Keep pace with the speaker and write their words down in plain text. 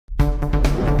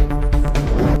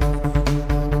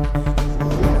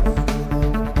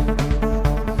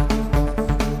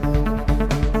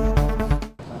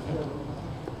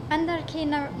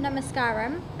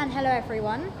Namaskaram and hello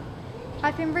everyone.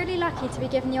 I've been really lucky to be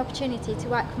given the opportunity to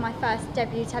work for my first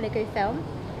debut Telugu film.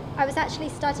 I was actually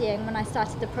studying when I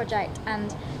started the project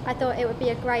and I thought it would be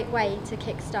a great way to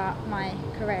kickstart my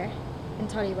career in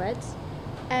Tollywood.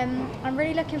 I'm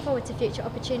really looking forward to future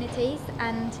opportunities,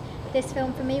 and this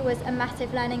film for me was a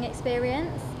massive learning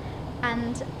experience,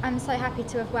 and I'm so happy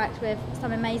to have worked with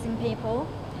some amazing people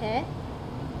here.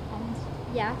 And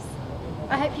yes,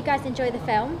 I hope you guys enjoy the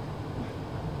film,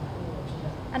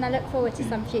 and I look forward to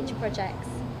some future projects.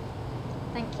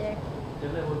 Thank you.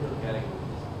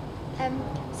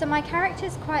 So my character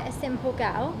is quite a simple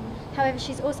girl, however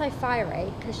she's also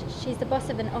fiery because she's the boss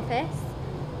of an office,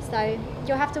 so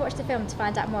you'll have to watch the film to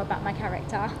find out more about my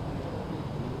character.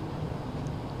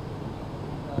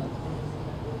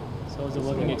 So was the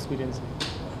working experience?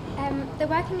 The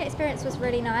working experience was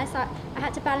really nice. I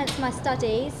had to balance my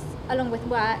studies along with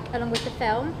work, along with the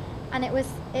film, and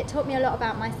it taught me a lot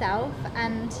about myself.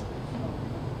 And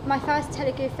my first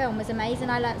Telugu film was amazing.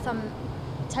 I learnt some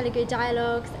Telugu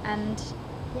dialogues, and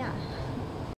yeah.